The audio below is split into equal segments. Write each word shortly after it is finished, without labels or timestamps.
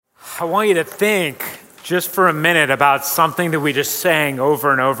I want you to think just for a minute about something that we just sang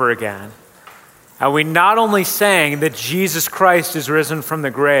over and over again. And we not only sang that Jesus Christ is risen from the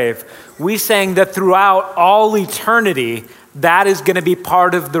grave, we sang that throughout all eternity, that is going to be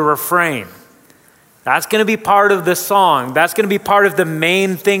part of the refrain. That's going to be part of the song. That's going to be part of the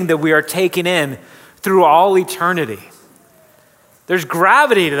main thing that we are taking in through all eternity. There's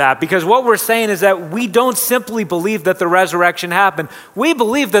gravity to that because what we're saying is that we don't simply believe that the resurrection happened. We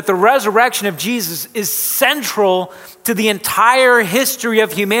believe that the resurrection of Jesus is central to the entire history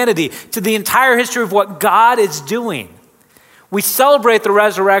of humanity, to the entire history of what God is doing. We celebrate the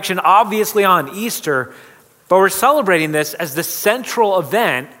resurrection obviously on Easter, but we're celebrating this as the central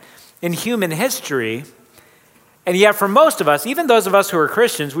event in human history. And yet for most of us, even those of us who are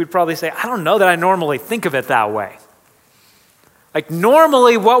Christians, we'd probably say, I don't know that I normally think of it that way. Like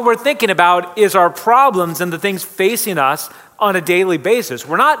normally what we're thinking about is our problems and the things facing us on a daily basis.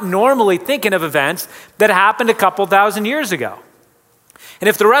 We're not normally thinking of events that happened a couple thousand years ago. And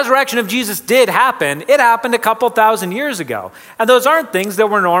if the resurrection of Jesus did happen, it happened a couple thousand years ago. And those aren't things that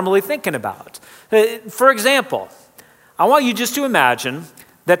we're normally thinking about. For example, I want you just to imagine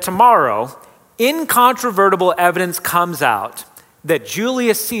that tomorrow, incontrovertible evidence comes out that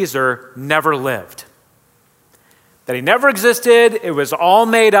Julius Caesar never lived. That he never existed, it was all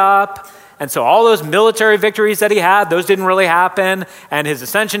made up, and so all those military victories that he had, those didn't really happen, and his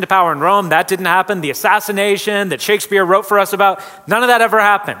ascension to power in Rome, that didn't happen. The assassination that Shakespeare wrote for us about, none of that ever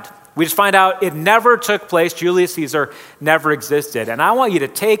happened. We just find out it never took place. Julius Caesar never existed. And I want you to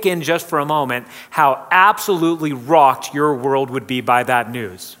take in just for a moment how absolutely rocked your world would be by that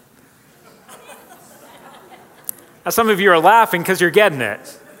news. Now, some of you are laughing because you're getting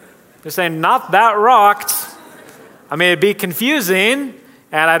it. You're saying, not that rocked. I mean, it'd be confusing,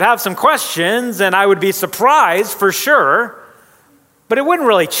 and I'd have some questions, and I would be surprised for sure, but it wouldn't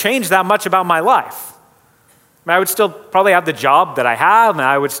really change that much about my life. I would still probably have the job that I have, and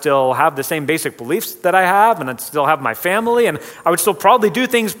I would still have the same basic beliefs that I have, and I'd still have my family, and I would still probably do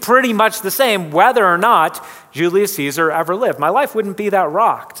things pretty much the same, whether or not Julius Caesar ever lived. My life wouldn't be that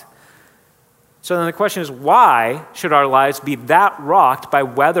rocked. So then the question is, why should our lives be that rocked by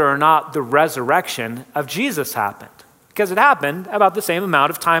whether or not the resurrection of Jesus happened? Because it happened about the same amount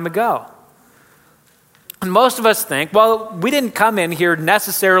of time ago. And most of us think, well, we didn't come in here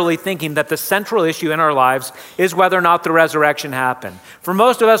necessarily thinking that the central issue in our lives is whether or not the resurrection happened. For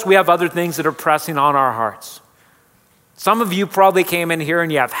most of us, we have other things that are pressing on our hearts. Some of you probably came in here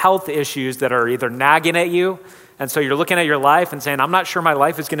and you have health issues that are either nagging at you, and so you're looking at your life and saying, I'm not sure my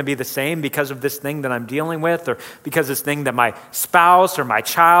life is going to be the same because of this thing that I'm dealing with, or because of this thing that my spouse or my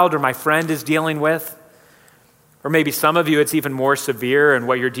child or my friend is dealing with. Or maybe some of you, it's even more severe, and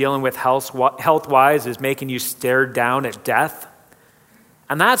what you're dealing with health-wise is making you stare down at death.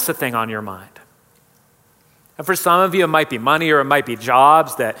 And that's the thing on your mind. And for some of you, it might be money or it might be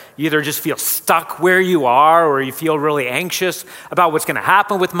jobs that you either just feel stuck where you are or you feel really anxious about what's going to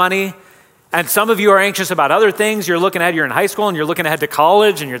happen with money. And some of you are anxious about other things. You're in high school and you're looking ahead to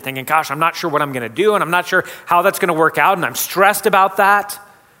college and you're thinking, gosh, I'm not sure what I'm going to do and I'm not sure how that's going to work out and I'm stressed about that.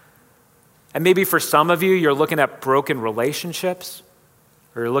 And maybe for some of you, you're looking at broken relationships,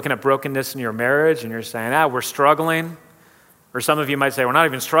 or you're looking at brokenness in your marriage, and you're saying, we're struggling. Or some of you might say, we're not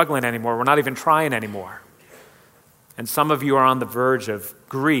even struggling anymore. We're not even trying anymore. And some of you are on the verge of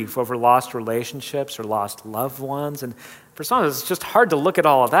grief over lost relationships or lost loved ones. And for some of us, it's just hard to look at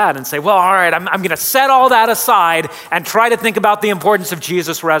all of that and say, well, all right, I'm going to set all that aside and try to think about the importance of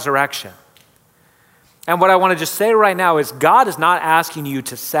Jesus' resurrection. And what I want to just say right now is God is not asking you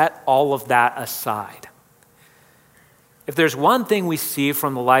to set all of that aside. If there's one thing we see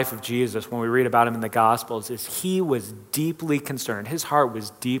from the life of Jesus when we read about him in the Gospels is he was deeply concerned. His heart was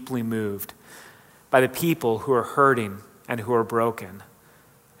deeply moved by the people who are hurting and who are broken.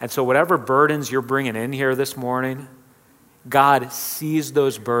 And so whatever burdens you're bringing in here this morning, God sees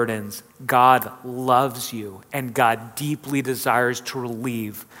those burdens. God loves you, and God deeply desires to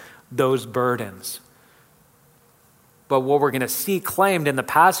relieve those burdens. But what we're going to see claimed in the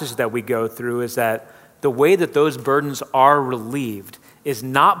passage that we go through is that the way that those burdens are relieved is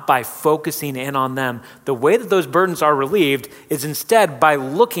not by focusing in on them. The way that those burdens are relieved is instead by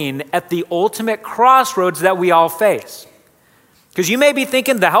looking at the ultimate crossroads that we all face. Because you may be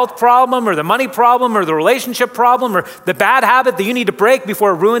thinking the health problem or the money problem or the relationship problem or the bad habit that you need to break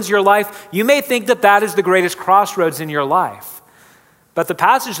before it ruins your life. You may think that that is the greatest crossroads in your life. But the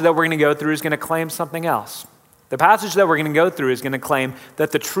passage that we're going to go through is going to claim something else. The passage that we're going to go through is going to claim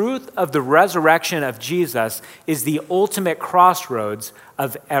that the truth of the resurrection of Jesus is the ultimate crossroads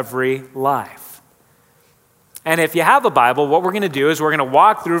of every life. And if you have a Bible, what we're going to do is we're going to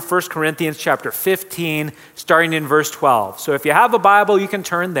walk through 1 Corinthians chapter 15, starting in verse 12. So if you have a Bible, you can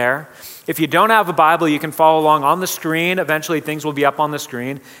turn there. If you don't have a Bible, you can follow along on the screen. Eventually, things will be up on the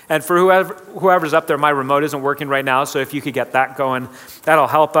screen. And for whoever's up there, my remote isn't working right now, so if you could get that going, that'll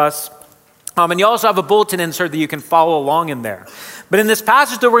help us. And you also have a bulletin insert that you can follow along in there. But in this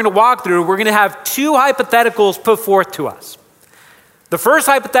passage that we're going to walk through, we're going to have two hypotheticals put forth to us. The first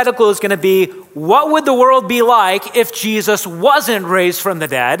hypothetical is going to be, what would the world be like if Jesus wasn't raised from the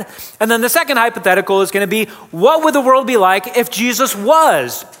dead? And then the second hypothetical is going to be, what would the world be like if Jesus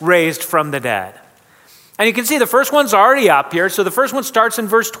was raised from the dead? And you can see the first one's already up here. So the first one starts in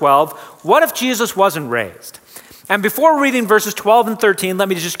verse 12. What if Jesus wasn't raised? And before reading verses 12 and 13, let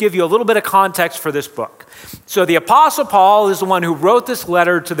me just give you a little bit of context for this book. So the Apostle Paul is the one who wrote this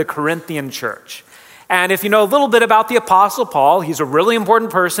letter to the Corinthian church. And if you know a little bit about the Apostle Paul, he's a really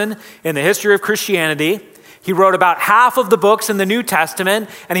important person in the history of Christianity. He wrote about half of the books in the New Testament,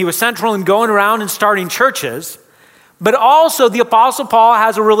 and he was central in going around and starting churches. But also, the Apostle Paul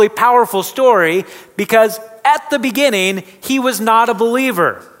has a really powerful story because at the beginning, he was not a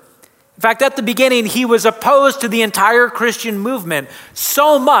believer. In fact, at the beginning, he was opposed to the entire Christian movement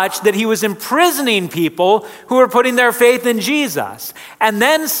so much that he was imprisoning people who were putting their faith in Jesus. And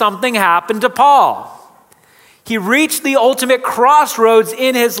then something happened to Paul. He reached the ultimate crossroads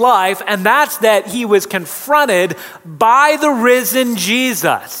in his life, and that's that he was confronted by the risen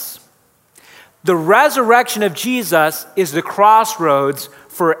Jesus. The resurrection of Jesus is the crossroads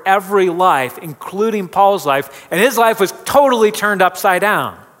for every life, including Paul's life, and his life was totally turned upside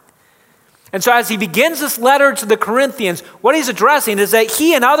down. And so as he begins this letter to the Corinthians, what he's addressing is that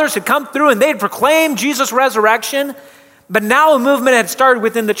he and others had come through and they'd proclaimed Jesus' resurrection, but now a movement had started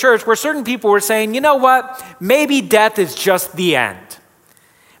within the church where certain people were saying, you know what, maybe death is just the end.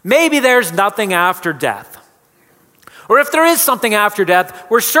 Maybe there's nothing after death. Or if there is something after death,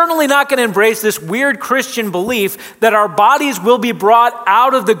 we're certainly not going to embrace this weird Christian belief that our bodies will be brought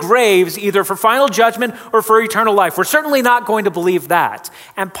out of the graves either for final judgment or for eternal life. We're certainly not going to believe that.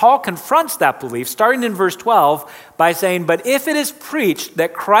 And Paul confronts that belief, starting in verse 12, by saying, but if it is preached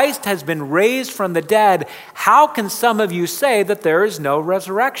that Christ has been raised from the dead, how can some of you say that there is no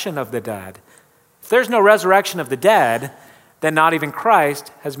resurrection of the dead? If there's no resurrection of the dead, then not even Christ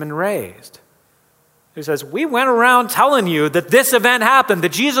has been raised. He says, we went around telling you that this event happened,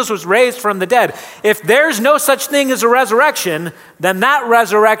 that Jesus was raised from the dead. If there's no such thing as a resurrection, then that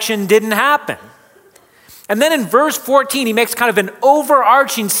resurrection didn't happen. And then in verse 14, he makes kind of an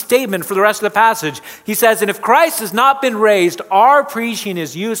overarching statement for the rest of the passage. He says, and if Christ has not been raised, our preaching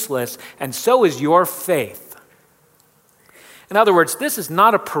is useless, and so is your faith. In other words, this is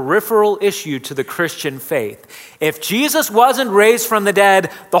not a peripheral issue to the Christian faith. If Jesus wasn't raised from the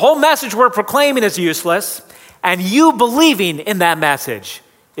dead, the whole message we're proclaiming is useless, and you believing in that message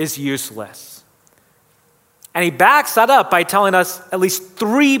is useless. And he backs that up by telling us at least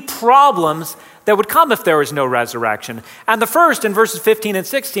three problems that would come if there was no resurrection. And the first, in verses 15 and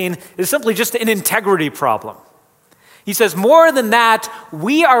 16, is simply just an integrity problem. He says, more than that,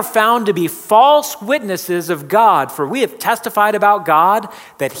 we are found to be false witnesses of God, for we have testified about God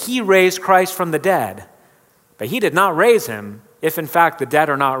that he raised Christ from the dead. But he did not raise him if in fact the dead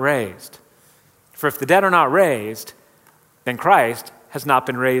are not raised. For if the dead are not raised, then Christ has not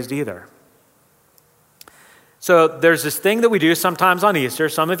been raised either. So there's this thing that we do sometimes on Easter.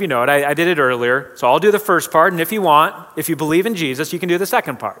 Some of you know it. I did it earlier. So I'll do the first part, and if you want, if you believe in Jesus, you can do the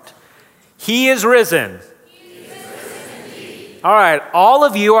second part. He is risen. All right, all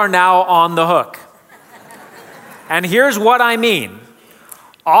of you are now on the hook. And here's what I mean.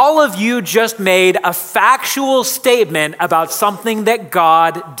 All of you just made a factual statement about something that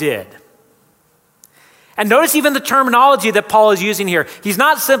God did. And notice even the terminology that Paul is using here. He's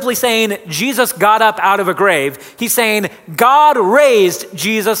not simply saying Jesus got up out of a grave. He's saying God raised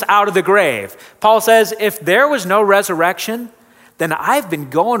Jesus out of the grave. Paul says, if there was no resurrection, then I've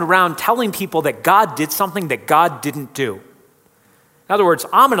been going around telling people that God did something that God didn't do. In other words,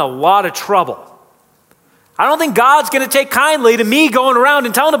 I'm in a lot of trouble. I don't think God's going to take kindly to me going around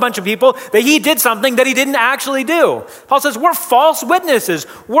and telling a bunch of people that he did something that he didn't actually do. Paul says, we're false witnesses.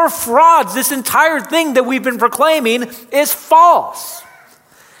 We're frauds. This entire thing that we've been proclaiming is false.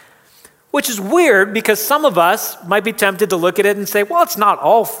 Which is weird because some of us might be tempted to look at it and say, well, it's not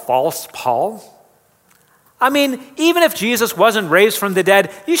all false, Paul. I mean, even if Jesus wasn't raised from the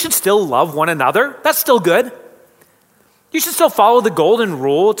dead, you should still love one another. That's still good. You should still follow the golden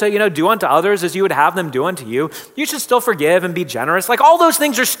rule to, do unto others as you would have them do unto you. You should still forgive and be generous. Like, all those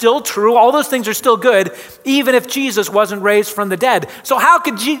things are still true. All those things are still good, even if Jesus wasn't raised from the dead. So how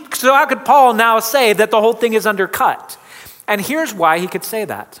could Paul now say that the whole thing is undercut? And here's why he could say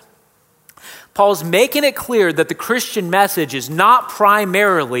that. Paul's making it clear that the Christian message is not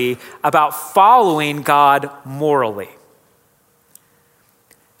primarily about following God morally.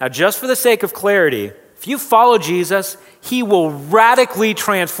 Now, just for the sake of clarity, if you follow Jesus, he will radically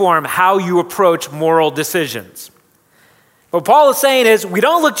transform how you approach moral decisions. What Paul is saying is, we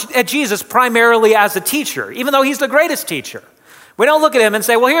don't look at Jesus primarily as a teacher, even though he's the greatest teacher. We don't look at him and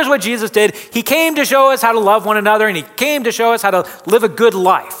say, well, here's what Jesus did. He came to show us how to love one another, and he came to show us how to live a good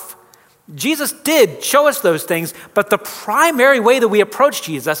life. Jesus did show us those things, but the primary way that we approach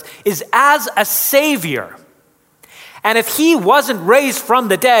Jesus is as a savior. And if he wasn't raised from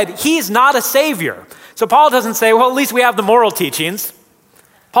the dead, he's not a savior. So Paul doesn't say, well, at least we have the moral teachings.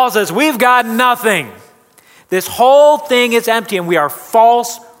 Paul says, we've got nothing. This whole thing is empty, and we are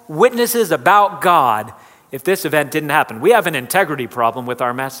false witnesses about God if this event didn't happen. We have an integrity problem with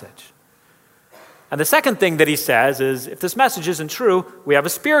our message. And the second thing that he says is, if this message isn't true, we have a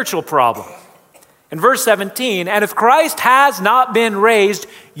spiritual problem. In verse 17, and if Christ has not been raised,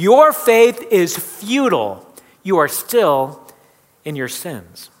 your faith is futile. You are still in your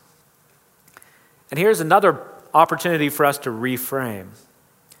sins. And here's another opportunity for us to reframe.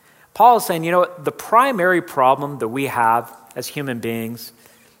 Paul is saying, the primary problem that we have as human beings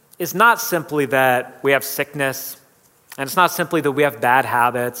is not simply that we have sickness, and it's not simply that we have bad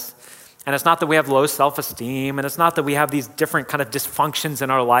habits, and it's not that we have low self-esteem, and it's not that we have these different kind of dysfunctions in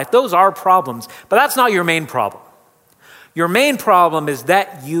our life. Those are problems, but that's not your main problem. Your main problem is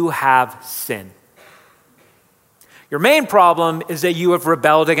that you have sin. Your main problem is that you have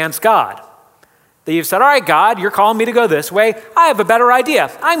rebelled against God. That you've said, all right, God, you're calling me to go this way. I have a better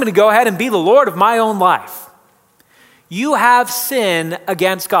idea. I'm going to go ahead and be the Lord of my own life. You have sin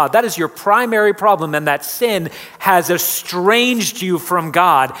against God. That is your primary problem, and that sin has estranged you from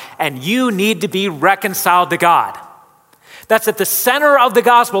God, and you need to be reconciled to God. That's at the center of the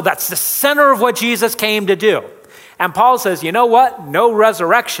gospel. That's the center of what Jesus came to do. And Paul says, you know what? No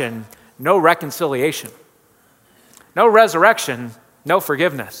resurrection, no reconciliation. No resurrection, no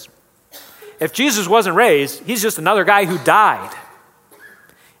forgiveness. If Jesus wasn't raised, he's just another guy who died.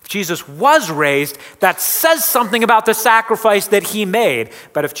 If Jesus was raised, that says something about the sacrifice that he made.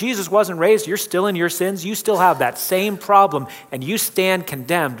 But if Jesus wasn't raised, you're still in your sins. You still have that same problem, and you stand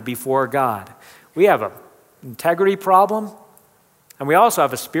condemned before God. We have an integrity problem, and we also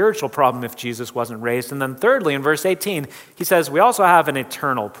have a spiritual problem if Jesus wasn't raised. And then thirdly, in verse 18, he says we also have an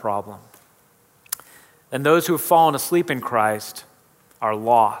eternal problem. And those who have fallen asleep in Christ are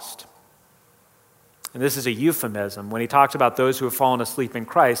lost. And this is a euphemism. When he talks about those who have fallen asleep in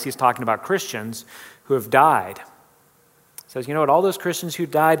Christ, he's talking about Christians who have died. He says, you know what, all those Christians who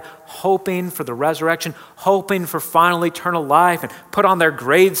died hoping for the resurrection, hoping for final eternal life, and put on their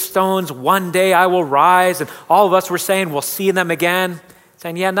gravestones, one day I will rise, and all of us were saying we'll see them again,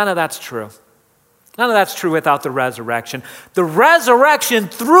 saying, yeah, none of that's true. None of that's true without the resurrection. The resurrection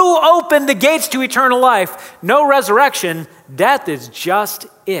threw open the gates to eternal life. No resurrection, death is just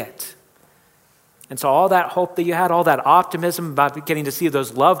it. And so all that hope that you had, all that optimism about getting to see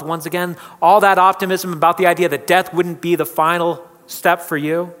those loved ones again, all that optimism about the idea that death wouldn't be the final step for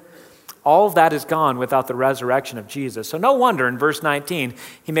you, all of that is gone without the resurrection of Jesus. So no wonder in verse 19,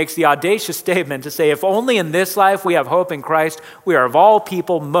 he makes the audacious statement to say, if only in this life we have hope in Christ, we are of all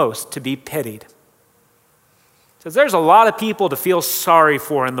people most to be pitied. He says there's a lot of people to feel sorry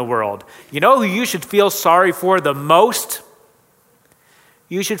for in the world. You know who you should feel sorry for the most?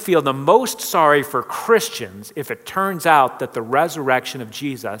 You should feel the most sorry for Christians if it turns out that the resurrection of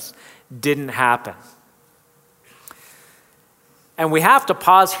Jesus didn't happen. And we have to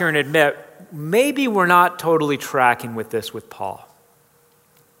pause here and admit, maybe we're not totally tracking with this with Paul.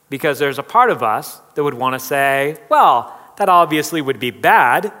 Because there's a part of us that would want to say, well, that obviously would be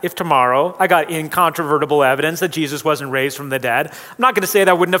bad if tomorrow I got incontrovertible evidence that Jesus wasn't raised from the dead. I'm not going to say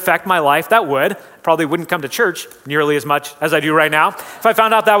that wouldn't affect my life. That would. Probably wouldn't come to church nearly as much as I do right now. If I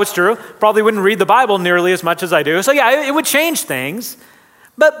found out that was true, probably wouldn't read the Bible nearly as much as I do. So yeah, it would change things.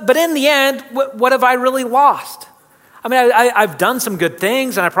 But in the end, what have I really lost? I mean, I've done some good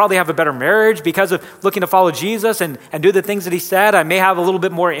things, and I probably have a better marriage because of looking to follow Jesus and do the things that he said. I may have a little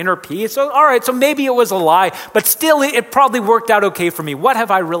bit more inner peace. So, all right, so maybe it was a lie, but still it probably worked out okay for me. What have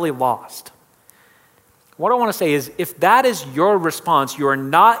I really lost? What I want to say is, if that is your response, you are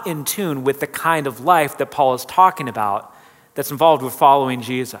not in tune with the kind of life that Paul is talking about that's involved with following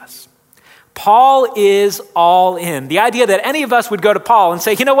Jesus. Paul is all in. The idea that any of us would go to Paul and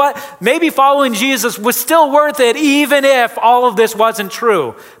say, you know what, maybe following Jesus was still worth it even if all of this wasn't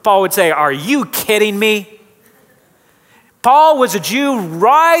true. Paul would say, are you kidding me? Paul was a Jew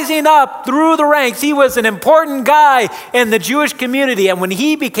rising up through the ranks. He was an important guy in the Jewish community. And when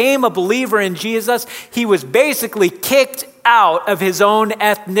he became a believer in Jesus, he was basically kicked out of his own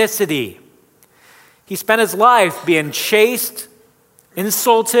ethnicity. He spent his life being chased,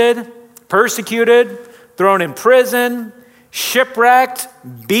 insulted, persecuted, thrown in prison, shipwrecked,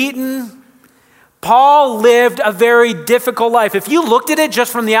 beaten. Paul lived a very difficult life. If you looked at it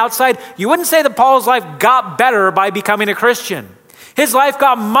just from the outside, you wouldn't say that Paul's life got better by becoming a Christian. His life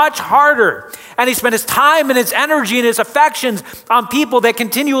got much harder, and he spent his time and his energy and his affections on people that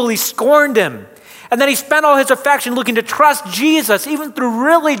continually scorned him. And then he spent all his affection looking to trust Jesus, even through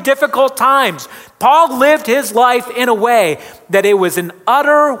really difficult times. Paul lived his life in a way that it was an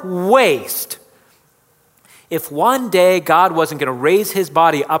utter waste if one day God wasn't going to raise his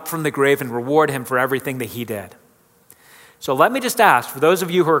body up from the grave and reward him for everything that he did. So let me just ask, for those of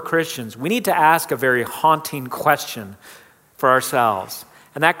you who are Christians, we need to ask a very haunting question for ourselves.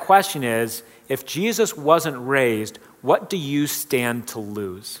 And that question is, if Jesus wasn't raised, what do you stand to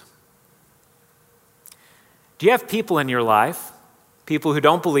lose? Do you have people in your life, people who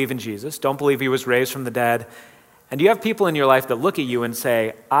don't believe in Jesus, don't believe he was raised from the dead, and do you have people in your life that look at you and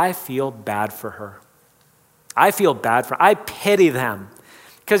say, I feel bad for her. I feel bad for her. I pity them.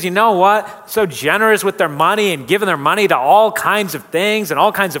 Because you know what? So generous with their money and giving their money to all kinds of things and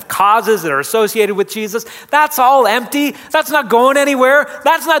all kinds of causes that are associated with Jesus. That's all empty. That's not going anywhere.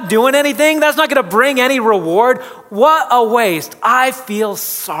 That's not doing anything. That's not going to bring any reward. What a waste. I feel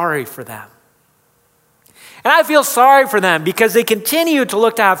sorry for them. And I feel sorry for them because they continue to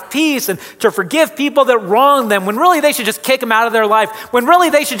look to have peace and to forgive people that wronged them when really they should just kick them out of their life, when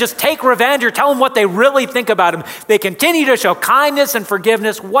really they should just take revenge or tell them what they really think about them. They continue to show kindness and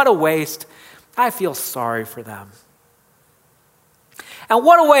forgiveness. What a waste. I feel sorry for them. And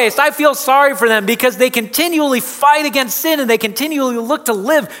what a waste. I feel sorry for them because they continually fight against sin and they continually look to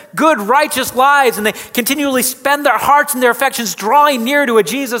live good, righteous lives, and they continually spend their hearts and their affections drawing near to a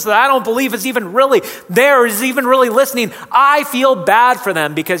Jesus that I don't believe is even really there, is even really listening. I feel bad for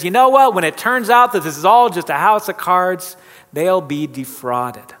them because you know what? When it turns out that this is all just a house of cards, they'll be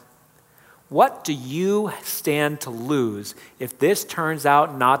defrauded. What do you stand to lose if this turns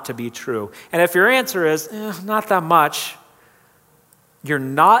out not to be true? And if your answer is, not that much, you're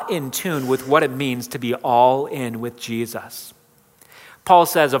not in tune with what it means to be all in with Jesus. Paul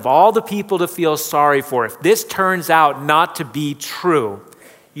says, of all the people to feel sorry for, if this turns out not to be true,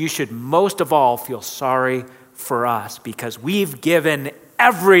 you should most of all feel sorry for us because we've given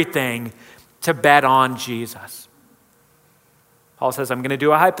everything to bet on Jesus. Paul says, I'm going to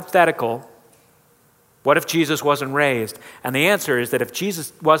do a hypothetical. What if Jesus wasn't raised? And the answer is that if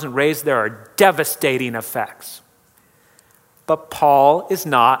Jesus wasn't raised, there are devastating effects. But Paul is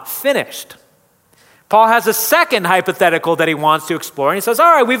not finished. Paul has a second hypothetical that he wants to explore. And he says,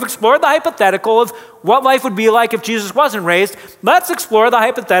 all right, we've explored the hypothetical of what life would be like if Jesus wasn't raised. Let's explore the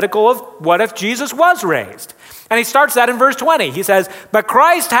hypothetical of what if Jesus was raised. And he starts that in verse 20. He says, but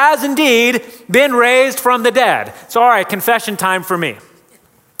Christ has indeed been raised from the dead. So all right, confession time for me.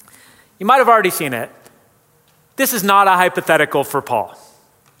 You might have already seen it. This is not a hypothetical for Paul.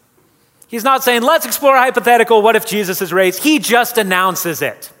 He's not saying, let's explore a hypothetical, what if Jesus is raised? He just announces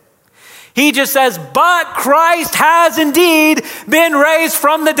it. He just says, but Christ has indeed been raised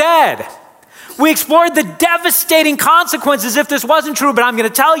from the dead. We explored the devastating consequences if this wasn't true, but I'm going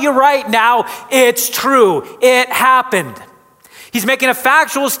to tell you right now, it's true. It happened. He's making a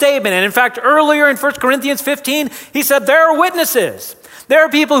factual statement. And in fact, earlier in 1 Corinthians 15, he said, there are witnesses. There are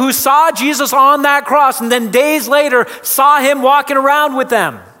people who saw Jesus on that cross and then days later saw him walking around with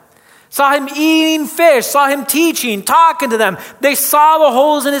them. Saw him eating fish, saw him teaching, talking to them. They saw the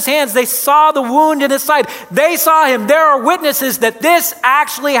holes in his hands. They saw the wound in his side. They saw him. There are witnesses that this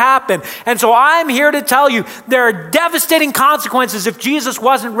actually happened. And so I'm here to tell you there are devastating consequences if Jesus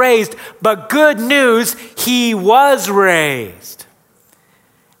wasn't raised, but good news, he was raised.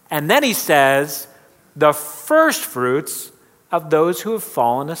 And then he says, the first fruits of those who have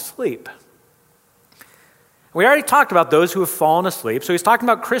fallen asleep. We already talked about those who have fallen asleep. So he's talking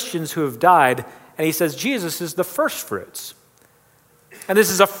about Christians who have died. And he says Jesus is the first fruits. And this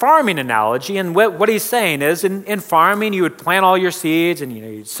is a farming analogy. And what he's saying is in farming, you would plant all your seeds and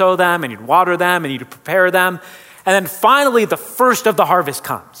you'd sow them and you'd water them and you'd prepare them. And then finally, the first of the harvest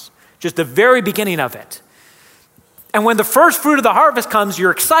comes. Just the very beginning of it. And when the first fruit of the harvest comes,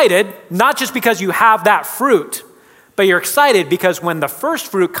 you're excited, not just because you have that fruit, But you're excited because when the first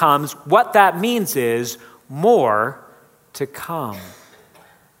fruit comes, what that means is more to come.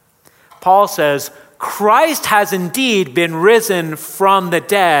 Paul says, Christ has indeed been risen from the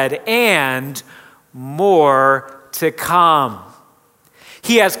dead, and more to come.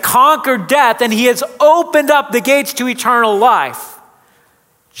 He has conquered death, and he has opened up the gates to eternal life.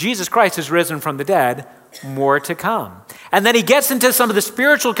 Jesus Christ is risen from the dead, more to come. And then he gets into some of the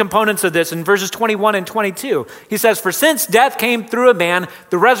spiritual components of this in verses 21 and 22. He says, for since death came through a man,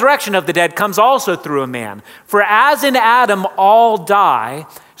 the resurrection of the dead comes also through a man. For as in Adam all die,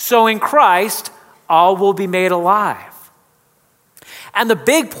 so in Christ all will be made alive. And the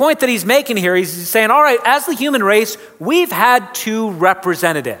big point that he's making here, he's saying, all right, as the human race, we've had two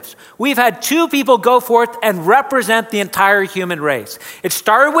representatives. We've had two people go forth and represent the entire human race. It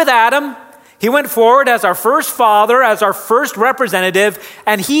started with Adam. He went forward as our first father, as our first representative,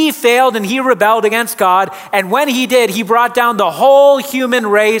 and he failed and he rebelled against God. And when he did, he brought down the whole human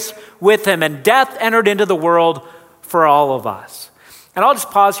race with him, and death entered into the world for all of us. And I'll just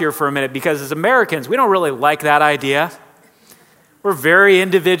pause here for a minute because as Americans, we don't really like that idea. We're very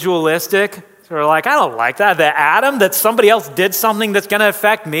individualistic. So we're like, I don't like that. That somebody else did something that's going to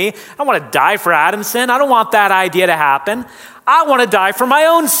affect me. I don't want to die for Adam's sin. I don't want that idea to happen. I want to die for my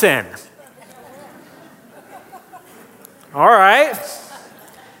own sin. All right.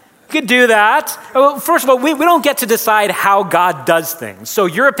 You could do that. First of all, we don't get to decide how God does things. So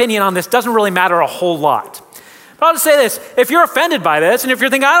your opinion on this doesn't really matter a whole lot. But I'll just say this. If you're offended by this, and if you're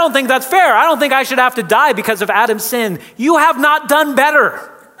thinking, I don't think that's fair, I don't think I should have to die because of Adam's sin, you have not done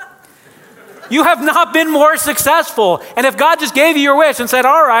better. You have not been more successful. And if God just gave you your wish and said,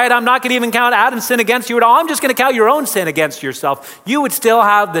 all right, I'm not going to even count Adam's sin against you at all, I'm just going to count your own sin against yourself, you would still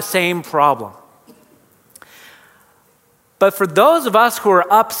have the same problem. But for those of us who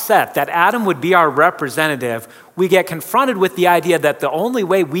are upset that Adam would be our representative, we get confronted with the idea that the only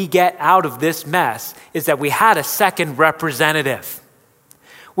way we get out of this mess is that we had a second representative.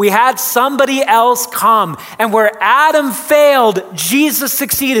 We had somebody else come, and where Adam failed, Jesus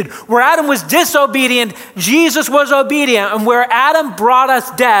succeeded. Where Adam was disobedient, Jesus was obedient. And where Adam brought us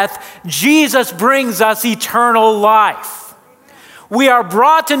death, Jesus brings us eternal life. We are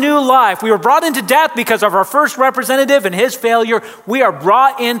brought to new life. We were brought into death because of our first representative and his failure. We are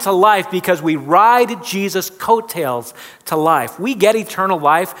brought into life because we ride Jesus' coattails to life. We get eternal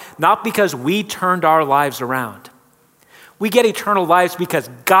life not because we turned our lives around. We get eternal lives because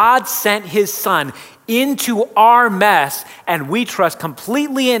God sent his son into our mess and we trust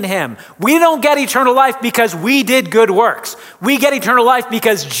completely in him. We don't get eternal life because we did good works. We get eternal life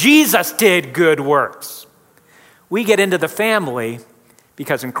because Jesus did good works. We get into the family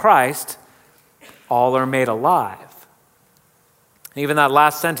because in Christ, all are made alive. Even that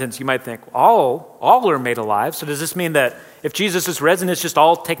last sentence, you might think, all are made alive. So does this mean that if Jesus is risen, it's just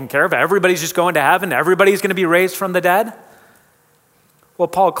all taken care of? Everybody's just going to heaven? Everybody's going to be raised from the dead? Well,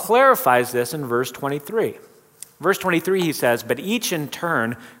 Paul clarifies this in verse 23. Verse 23, he says, but each in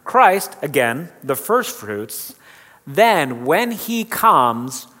turn, Christ, again, the first fruits, then when he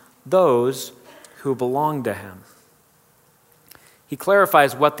comes, those who belong to him. He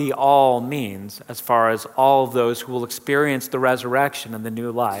clarifies what the all means as far as all of those who will experience the resurrection and the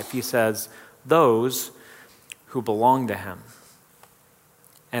new life. He says, those who belong to him.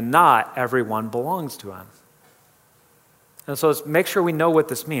 And not everyone belongs to him. And so let's make sure we know what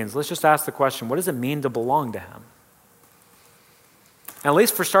this means. Let's just ask the question, what does it mean to belong to him? And at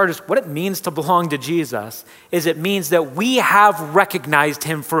least for starters, what it means to belong to Jesus is it means that we have recognized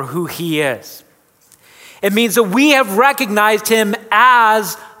him for who he is. It means that we have recognized him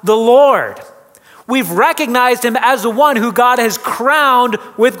as the Lord. We've recognized him as the one who God has crowned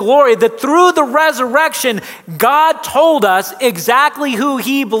with glory, that through the resurrection, God told us exactly who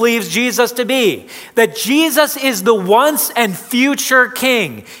he believes Jesus to be, that Jesus is the once and future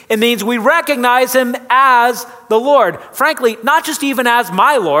king. It means we recognize him as the Lord. Frankly, not just even as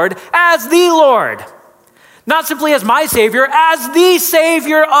my Lord, as the Lord. Not simply as my Savior, as the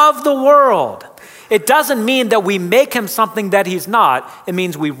Savior of the world. It doesn't mean that we make him something that he's not. It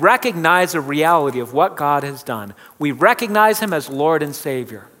means we recognize the reality of what God has done. We recognize him as Lord and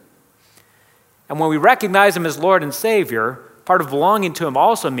Savior. And when we recognize him as Lord and Savior, part of belonging to him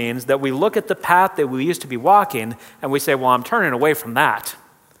also means that we look at the path that we used to be walking and we say, well, I'm turning away from that.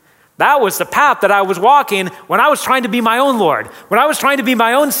 That was the path that I was walking when I was trying to be my own Lord, when I was trying to be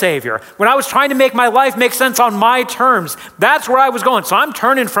my own Savior, when I was trying to make my life make sense on my terms. That's where I was going. So I'm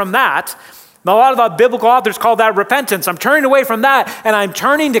turning from that. Now, a lot of the biblical authors call that repentance. I'm turning away from that, and I'm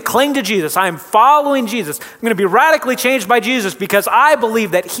turning to cling to Jesus. I'm following Jesus. I'm going to be radically changed by Jesus because I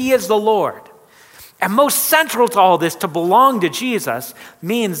believe that he is the Lord. And most central to all this, to belong to Jesus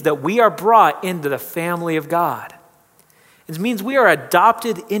means that we are brought into the family of God. It means we are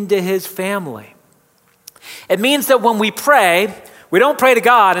adopted into his family. It means that when we pray, we don't pray to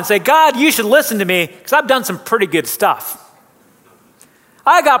God and say, God, you should listen to me because I've done some pretty good stuff.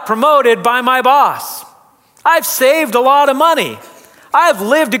 I got promoted by my boss. I've saved a lot of money. I've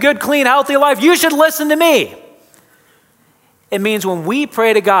lived a good, clean, healthy life. You should listen to me. It means when we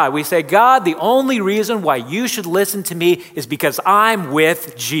pray to God, we say, God, the only reason why you should listen to me is because I'm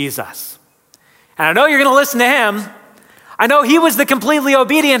with Jesus. And I know you're going to listen to him. I know he was the completely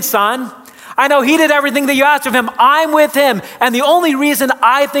obedient son. I know he did everything that you asked of him. I'm with him. And the only reason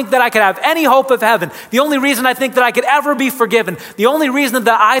I think that I could have any hope of heaven, the only reason I think that I could ever be forgiven, the only reason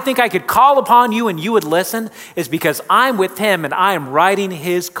that I think I could call upon you and you would listen is because I'm with him and I am riding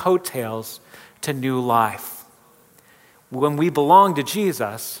his coattails to new life. When we belong to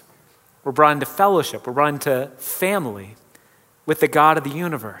Jesus, we're brought into fellowship, we're brought into family with the God of the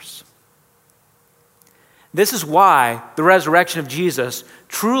universe. This is why the resurrection of Jesus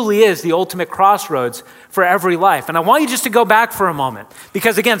truly is the ultimate crossroads for every life. And I want you just to go back for a moment.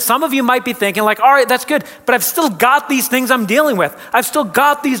 Because again, some of you might be thinking like, all right, that's good, but I've still got these things I'm dealing with. I've still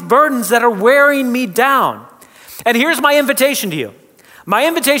got these burdens that are wearing me down. And here's my invitation to you. My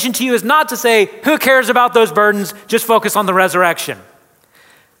invitation to you is not to say, who cares about those burdens? Just focus on the resurrection.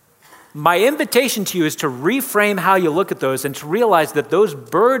 My invitation to you is to reframe how you look at those and to realize that those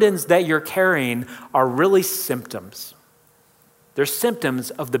burdens that you're carrying are really symptoms. They're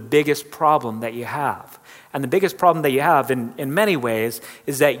symptoms of the biggest problem that you have. And the biggest problem that you have in many ways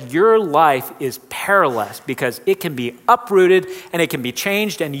is that your life is perilous because it can be uprooted and it can be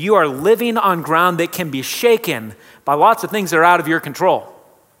changed, and you are living on ground that can be shaken by lots of things that are out of your control.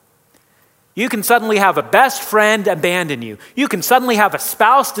 You can suddenly have a best friend abandon you. You can suddenly have a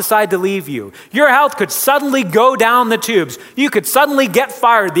spouse decide to leave you. Your health could suddenly go down the tubes. You could suddenly get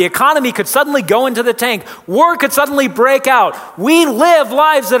fired. The economy could suddenly go into the tank. War could suddenly break out. We live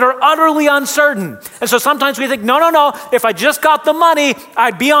lives that are utterly uncertain. And so sometimes we think, no. If I just got the money,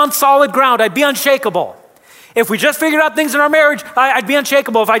 I'd be on solid ground. I'd be unshakable. If we just figured out things in our marriage, I'd be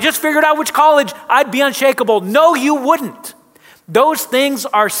unshakable. If I just figured out which college, I'd be unshakable. No, you wouldn't. Those things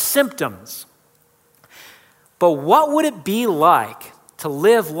are symptoms. But what would it be like to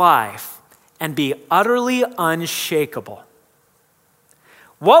live life and be utterly unshakable?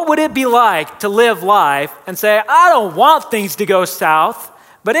 What would it be like to live life and say, I don't want things to go south,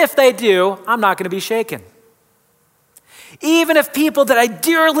 but if they do, I'm not going to be shaken? Even if people that I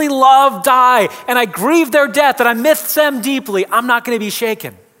dearly love die and I grieve their death and I miss them deeply, I'm not going to be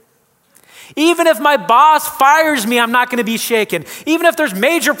shaken. Even if my boss fires me, I'm not going to be shaken. Even if there's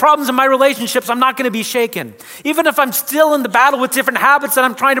major problems in my relationships, I'm not going to be shaken. Even if I'm still in the battle with different habits that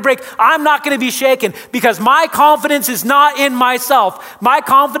I'm trying to break, I'm not going to be shaken because my confidence is not in myself. My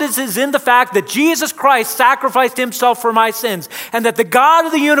confidence is in the fact that Jesus Christ sacrificed himself for my sins and that the God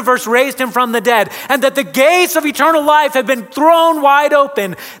of the universe raised him from the dead and that the gates of eternal life have been thrown wide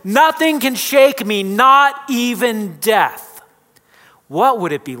open. Nothing can shake me, not even death. What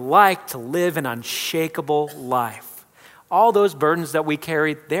would it be like to live an unshakable life? All those burdens that we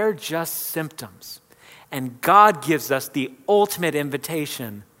carry, they're just symptoms. And God gives us the ultimate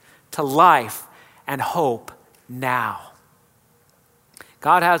invitation to life and hope now.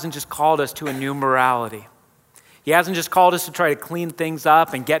 God hasn't just called us to a new morality. He hasn't just called us to try to clean things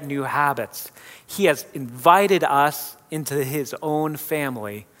up and get new habits. He has invited us into his own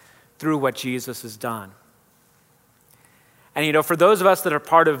family through what Jesus has done. And for those of us that are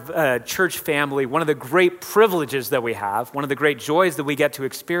part of a church family, one of the great privileges that we have, one of the great joys that we get to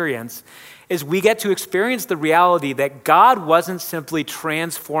experience, is we get to experience the reality that God wasn't simply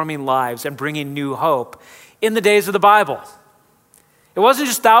transforming lives and bringing new hope in the days of the Bible. It wasn't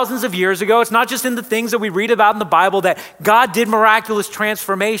just thousands of years ago. It's not just in the things that we read about in the Bible that God did miraculous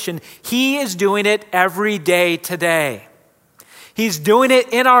transformation. He is doing it every day today. He's doing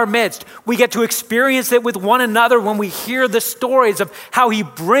it in our midst. We get to experience it with one another when we hear the stories of how he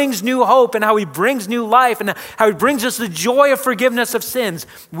brings new hope and how he brings new life and how he brings us the joy of forgiveness of sins.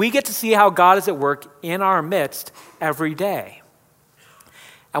 We get to see how God is at work in our midst every day.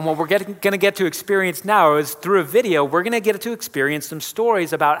 And what we're going to get to experience now is through a video, we're going to get to experience some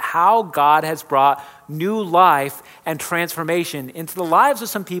stories about how God has brought new life and transformation into the lives of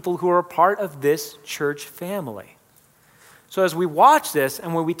some people who are a part of this church family. So as we watch this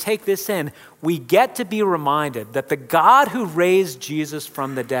and when we take this in, we get to be reminded that the God who raised Jesus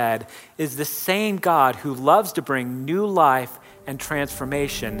from the dead is the same God who loves to bring new life and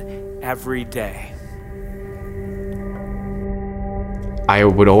transformation every day. I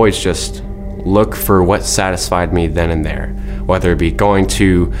would always just look for what satisfied me then and there, whether it be going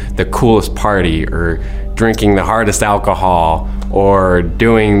to the coolest party or drinking the hardest alcohol or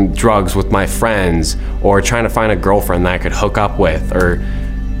doing drugs with my friends or trying to find a girlfriend that I could hook up with or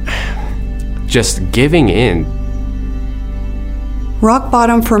just giving in. Rock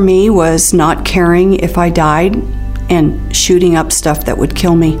bottom for me was not caring if I died and shooting up stuff that would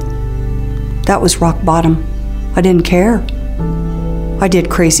kill me. That was rock bottom. I didn't care. I did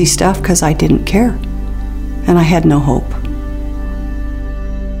crazy stuff because I didn't care, and I had no hope.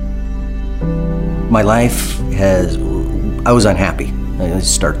 My life I was unhappy. Let's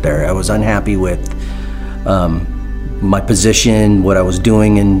start there. I was unhappy with my position, what I was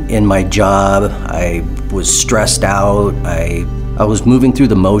doing in my job. I was stressed out. I was moving through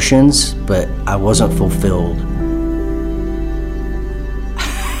the motions, but I wasn't fulfilled.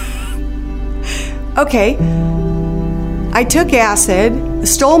 Okay. I took acid,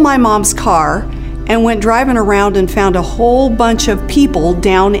 stole my mom's car, and went driving around and found a whole bunch of people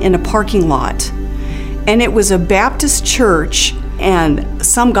down in a parking lot. And it was a Baptist church, and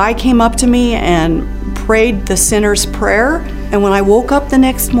some guy came up to me and prayed the sinner's prayer. And when I woke up the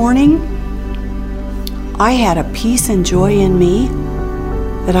next morning, I had a peace and joy in me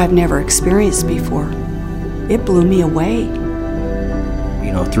that I've never experienced before. It blew me away.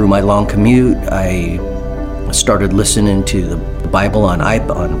 You know, through my long commute, I started listening to the Bible on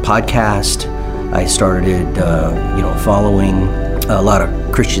podcast. I started, following a lot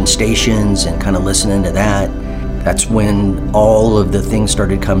of Christian stations and kind of listening to that. That's when all of the things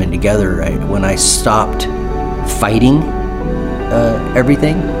started coming together. When I stopped fighting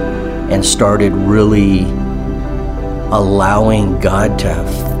everything and started really allowing God to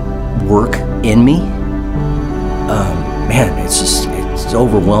work in me, it's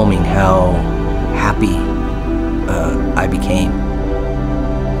overwhelming how happy I became.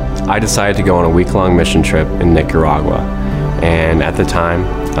 I decided to go on a week-long mission trip in Nicaragua, and at the time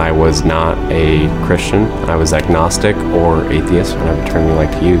I was not a Christian. I was agnostic or atheist, whatever term you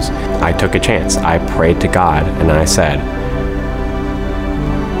like to use. I took a chance. I prayed to God and I said,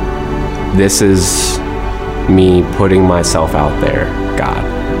 this is me putting myself out there, God.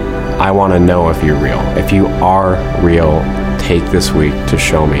 I want to know if you're real. If you are real, take this week to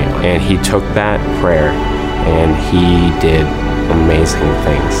show me. And he took that prayer and he did amazing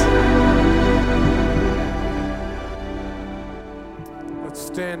things. Let's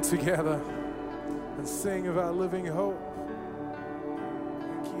stand together and sing of our living hope.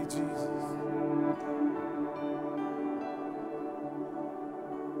 Thank you, Jesus.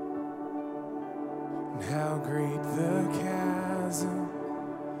 And how great the chasm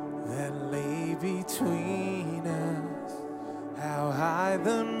that lay between us, how high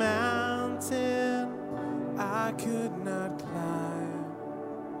the mountain I could not climb,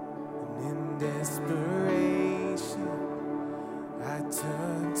 and in desperation I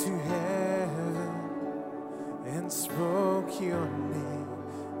turned to heaven and spoke your name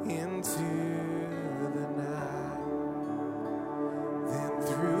into the night. Then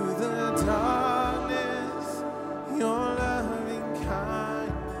through the darkness your loving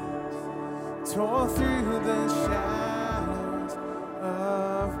kindness tore through the shadows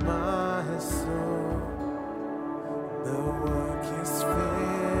of my soul. The work is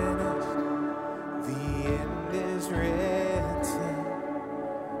finished, the end is written,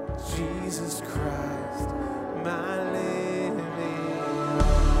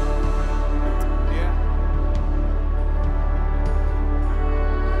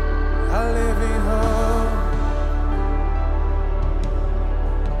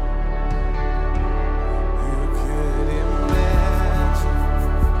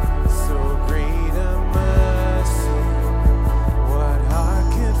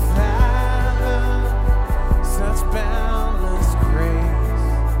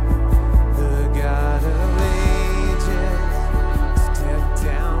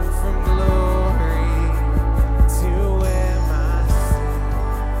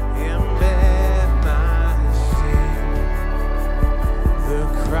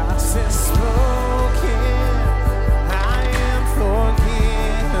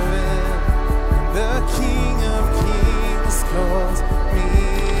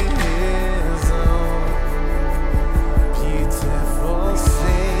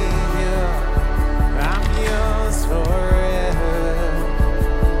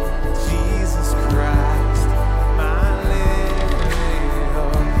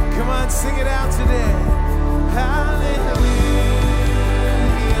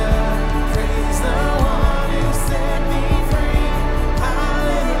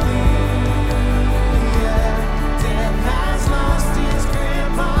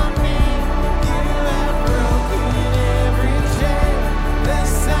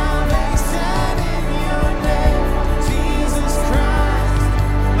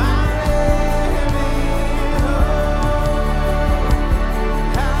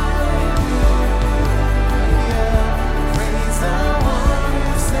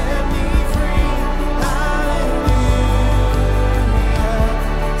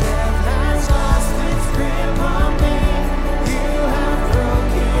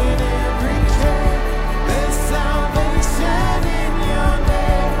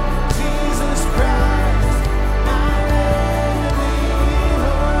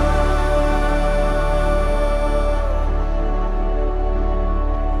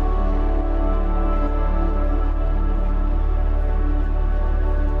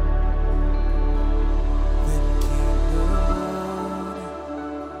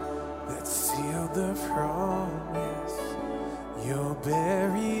 of the promise, your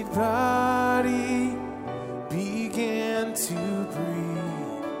buried body began to breathe.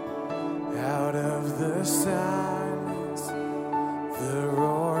 Out of the silence, the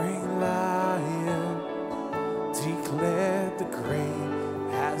roaring lion declared the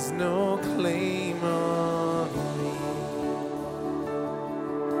grave has no claim on me.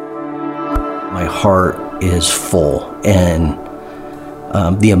 My heart is full, and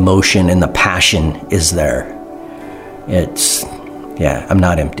the emotion and the passion is there. I'm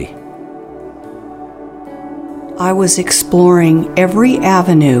not empty. I was exploring every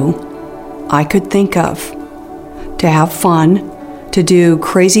avenue I could think of to have fun, to do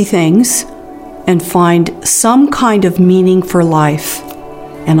crazy things, and find some kind of meaning for life.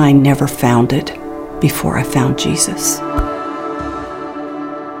 And I never found it before I found Jesus.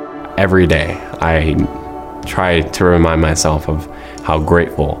 Every day, I try to remind myself of how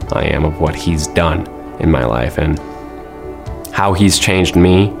grateful I am of what He's done in my life and how He's changed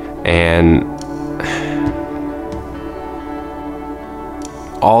me, and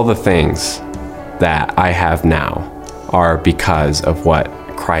all the things that I have now are because of what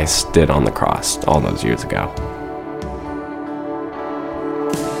Christ did on the cross all those years ago.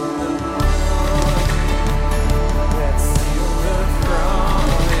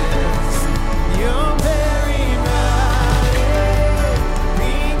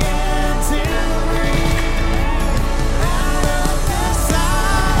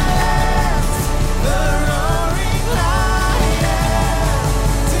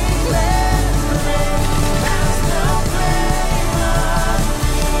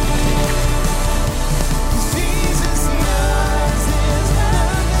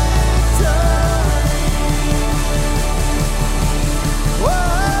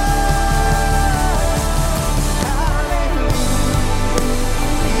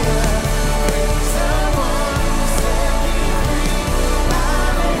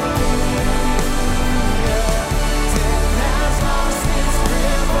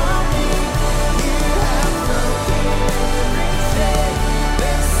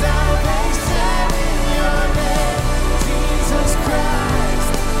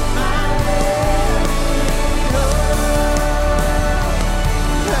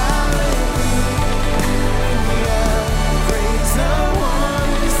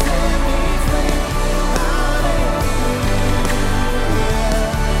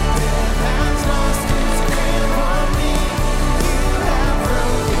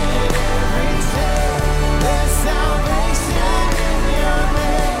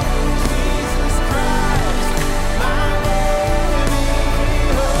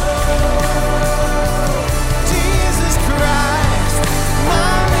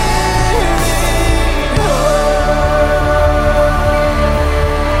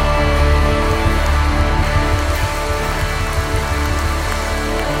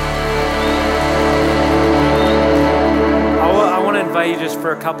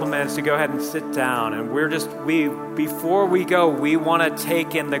 For a couple minutes to go ahead and sit down, and before we go, we want to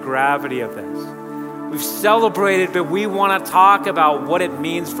take in the gravity of this. We've celebrated, but we want to talk about what it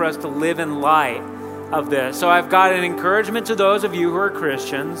means for us to live in light of this. So I've got an encouragement to those of you who are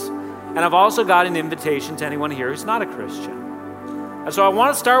Christians, and I've also got an invitation to anyone here who's not a Christian. And so I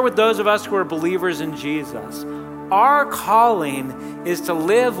want to start with those of us who are believers in Jesus. Our calling is to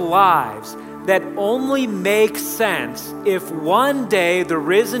live lives that only make sense if one day the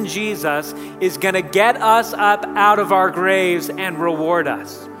risen Jesus is going to get us up out of our graves and reward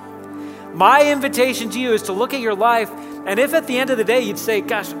us. My invitation to you is to look at your life, and if at the end of the day you'd say,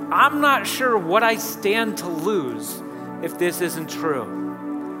 gosh, I'm not sure what I stand to lose if this isn't true,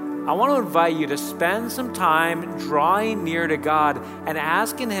 I want to invite you to spend some time drawing near to God and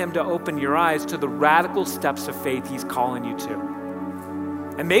asking Him to open your eyes to the radical steps of faith He's calling you to.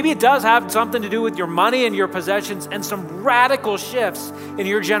 And maybe it does have something to do with your money and your possessions and some radical shifts in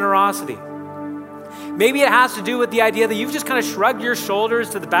your generosity. Maybe it has to do with the idea that you've just kind of shrugged your shoulders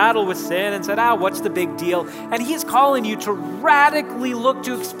to the battle with sin and said, what's the big deal? And He's calling you to radically look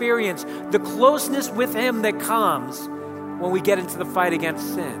to experience the closeness with Him that comes when we get into the fight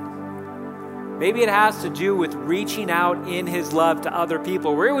against sin. Maybe it has to do with reaching out in His love to other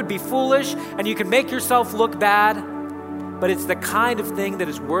people, where it would be foolish and you can make yourself look bad, but it's the kind of thing that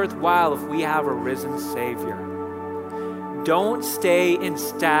is worthwhile if we have a risen Savior. Don't stay in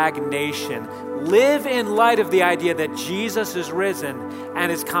stagnation. Live in light of the idea that Jesus is risen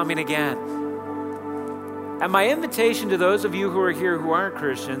and is coming again. And my invitation to those of you who are here who aren't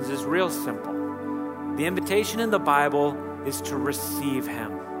Christians is real simple. The invitation in the Bible is to receive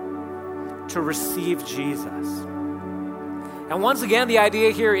Him, to receive Jesus. And once again, the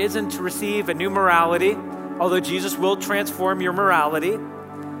idea here isn't to receive a new morality, although Jesus will transform your morality.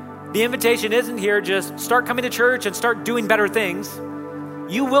 The invitation isn't here just start coming to church and start doing better things.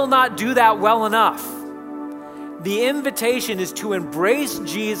 You will not do that well enough. The invitation is to embrace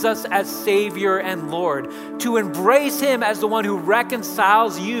Jesus as Savior and Lord, to embrace Him as the one who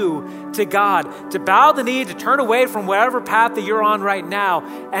reconciles you to God, to bow the knee, to turn away from whatever path that you're on right now,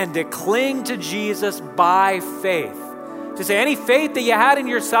 and to cling to Jesus by faith. To say any faith that you had in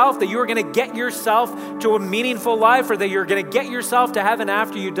yourself, that you were going to get yourself to a meaningful life, or that you're going to get yourself to heaven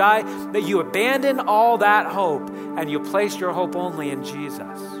after you die, that you abandon all that hope and you place your hope only in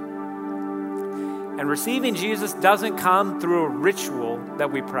Jesus. And receiving Jesus doesn't come through a ritual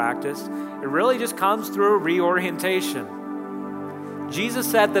that we practice. It really just comes through a reorientation. Jesus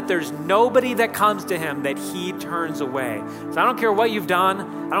said that there's nobody that comes to Him that He turns away. So I don't care what you've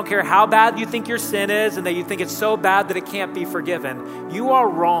done. I don't care how bad you think your sin is and that you think it's so bad that it can't be forgiven. You are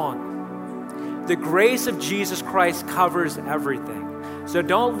wrong. The grace of Jesus Christ covers everything. So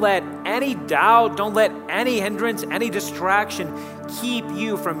don't let any doubt, don't let any hindrance, any distraction keep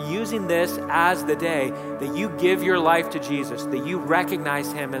you from using this as the day that you give your life to Jesus, that you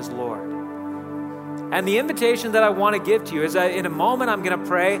recognize Him as Lord. And the invitation that I want to give to you is that in a moment I'm going to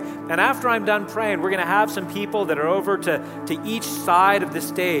pray, and after I'm done praying, we're going to have some people that are over to each side of the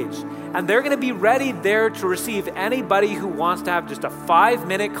stage. And they're going to be ready there to receive anybody who wants to have just a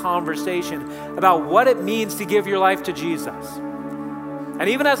 5-minute conversation about what it means to give your life to Jesus. And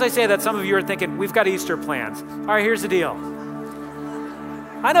even as I say that, some of you are thinking, we've got Easter plans. All right, here's the deal.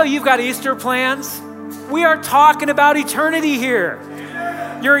 I know you've got Easter plans. We are talking about eternity here.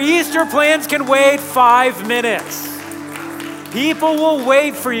 Your Easter plans can wait 5 minutes. People will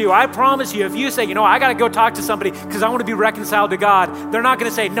wait for you. I promise you, if you say, I got to go talk to somebody because I want to be reconciled to God, they're not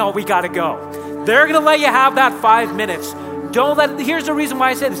going to say, no, we got to go. They're going to let you have that 5 minutes. Here's the reason why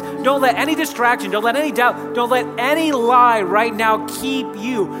I say this. Don't let any distraction, don't let any doubt, don't let any lie right now keep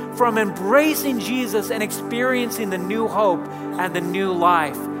you from embracing Jesus and experiencing the new hope and the new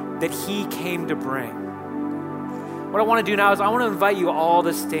life that He came to bring. What I want to do now is I want to invite you all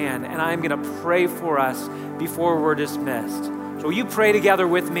to stand, and I'm going to pray for us before we're dismissed. So will you pray together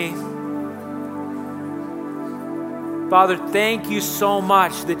with me? Father, thank you so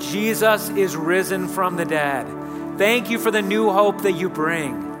much that Jesus is risen from the dead. Thank you for the new hope that you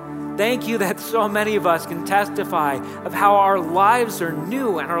bring. Thank you that so many of us can testify of how our lives are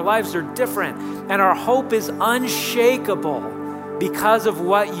new and our lives are different and our hope is unshakable because of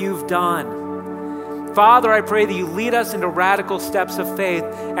what you've done. Father, I pray that you lead us into radical steps of faith.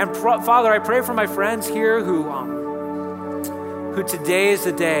 And Father, I pray for my friends here who today is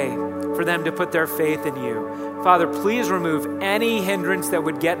the day for them to put their faith in you. Father, please remove any hindrance that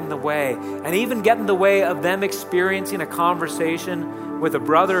would get in the way, and even get in the way of them experiencing a conversation with a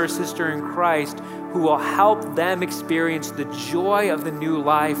brother or sister in Christ who will help them experience the joy of the new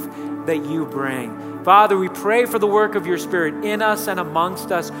life that you bring. Father, we pray for the work of your Spirit in us and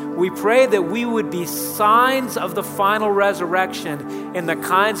amongst us. We pray that we would be signs of the final resurrection in the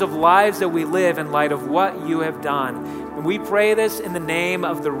kinds of lives that we live in light of what you have done. And we pray this in the name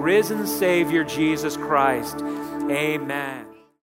of the risen Savior, Jesus Christ. Amen.